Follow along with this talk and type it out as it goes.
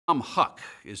Tom Huck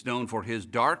is known for his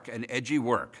dark and edgy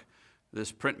work.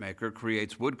 This printmaker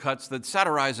creates woodcuts that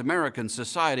satirize American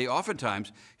society,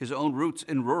 oftentimes his own roots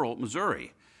in rural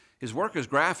Missouri. His work is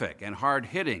graphic and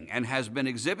hard-hitting and has been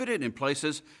exhibited in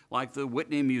places like the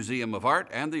Whitney Museum of Art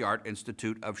and the Art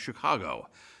Institute of Chicago.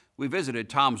 We visited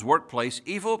Tom's workplace,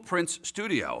 Evil Prince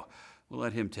Studio. We'll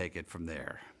let him take it from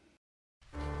there.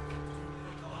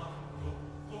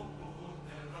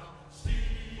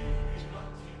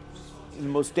 The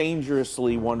most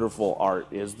dangerously wonderful art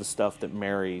is the stuff that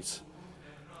marries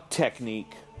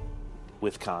technique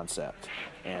with concept,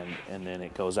 and then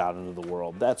it goes out into the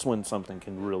world. That's when something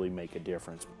can really make a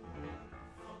difference.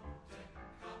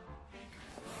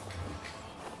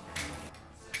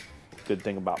 Good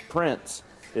thing about prints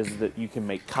is that you can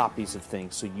make copies of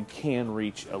things, so you can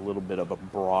reach a little bit of a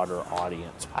broader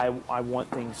audience. I want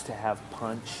things to have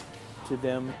punch to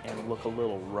them and look a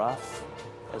little rough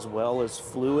as well as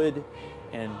fluid,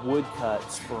 and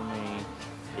woodcuts for me,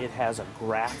 it has a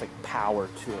graphic power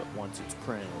to it once it's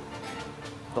printed.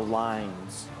 The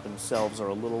lines themselves are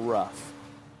a little rough,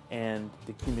 and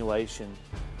the accumulation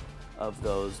of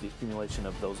those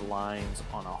lines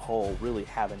on a whole really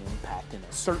have an impact in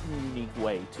a certain unique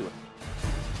way to it.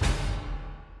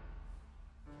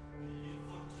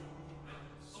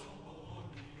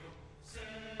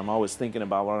 I'm always thinking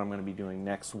about what I'm going to be doing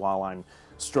next while I'm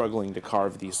struggling to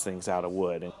carve these things out of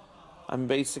wood. And I'm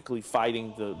basically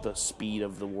fighting the speed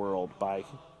of the world by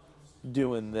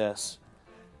doing this,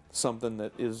 something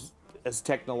that is as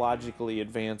technologically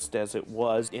advanced as it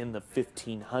was in the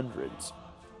 1500s.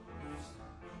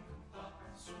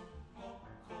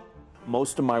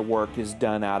 Most of my work is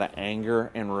done out of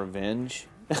anger and revenge.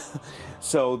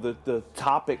 So the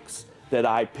topics that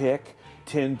I pick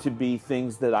tend to be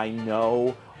things that I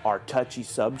know are touchy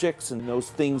subjects, and those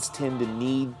things tend to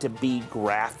need to be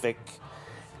graphic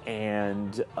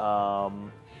and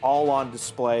all on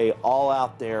display, all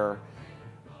out there,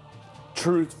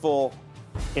 truthful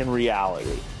in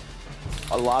reality.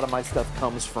 A lot of my stuff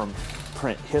comes from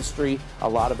print history, a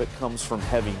lot of it comes from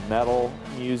heavy metal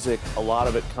music, a lot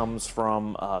of it comes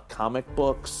from comic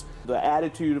books. The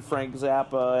attitude of Frank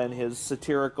Zappa and his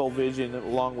satirical vision,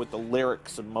 along with the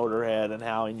lyrics of Motorhead and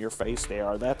how in your face they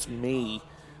are, that's me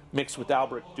mixed with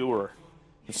Albrecht Dürer.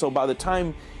 So by the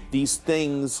time these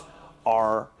things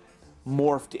are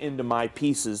morphed into my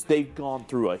pieces, they've gone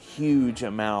through a huge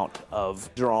amount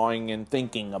of drawing and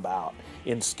thinking about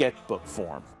in sketchbook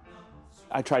form.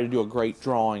 I try to do a great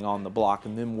drawing on the block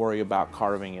and then worry about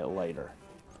carving it later.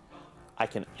 I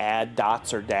can add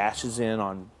dots or dashes in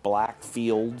on black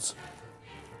fields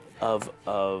of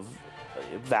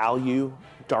value,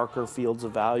 darker fields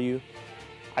of value.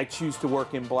 I choose to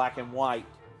work in black and white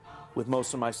with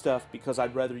most of my stuff because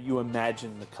I'd rather you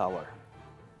imagine the color.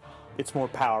 It's more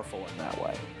powerful in that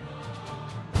way.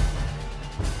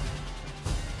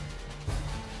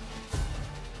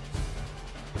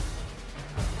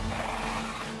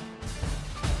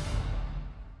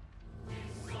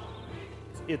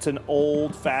 It's an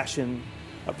old-fashioned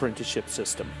apprenticeship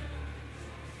system.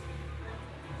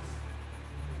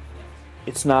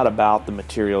 It's not about the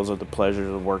materials or the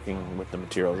pleasures of working with the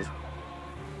materials.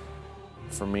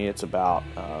 For me, it's about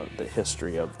the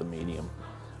history of the medium.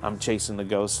 I'm chasing the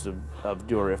ghost of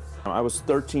Dürer. I was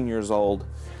 13 years old,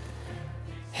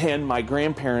 and my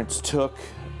grandparents took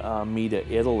me to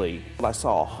Italy. I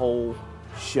saw a whole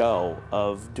show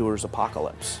of Dürer's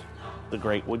Apocalypse, the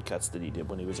great woodcuts that he did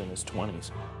when he was in his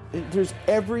 20s. There's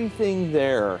everything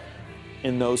there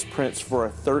in those prints for a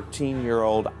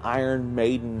 13-year-old Iron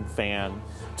Maiden fan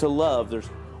to love. There's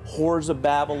whores of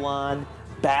Babylon,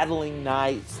 battling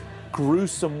knights,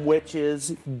 gruesome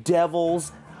witches,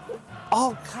 devils,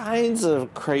 all kinds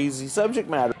of crazy subject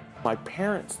matter. My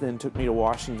parents then took me to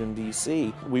Washington,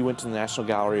 D.C. We went to the National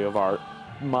Gallery of Art.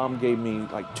 Mom gave me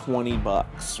like 20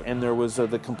 bucks, and there was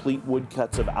the complete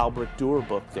woodcuts of Albrecht Dürer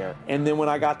book there. And then when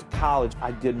I got to college,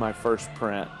 I did my first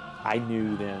print. I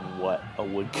knew then what a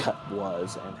woodcut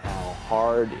was and how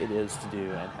hard it is to do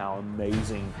and how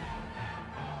amazing.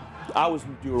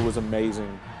 Dürer was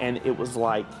amazing, and it was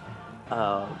like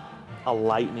a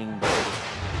lightning bolt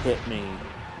hit me.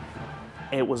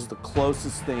 It was the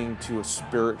closest thing to a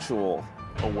spiritual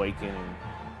awakening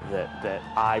that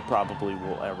I probably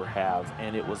will ever have,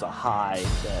 and it was a high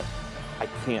that I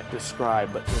can't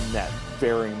describe, but in that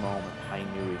very moment I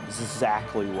knew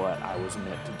exactly what I was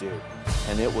meant to do,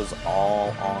 and it was all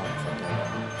on from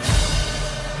there.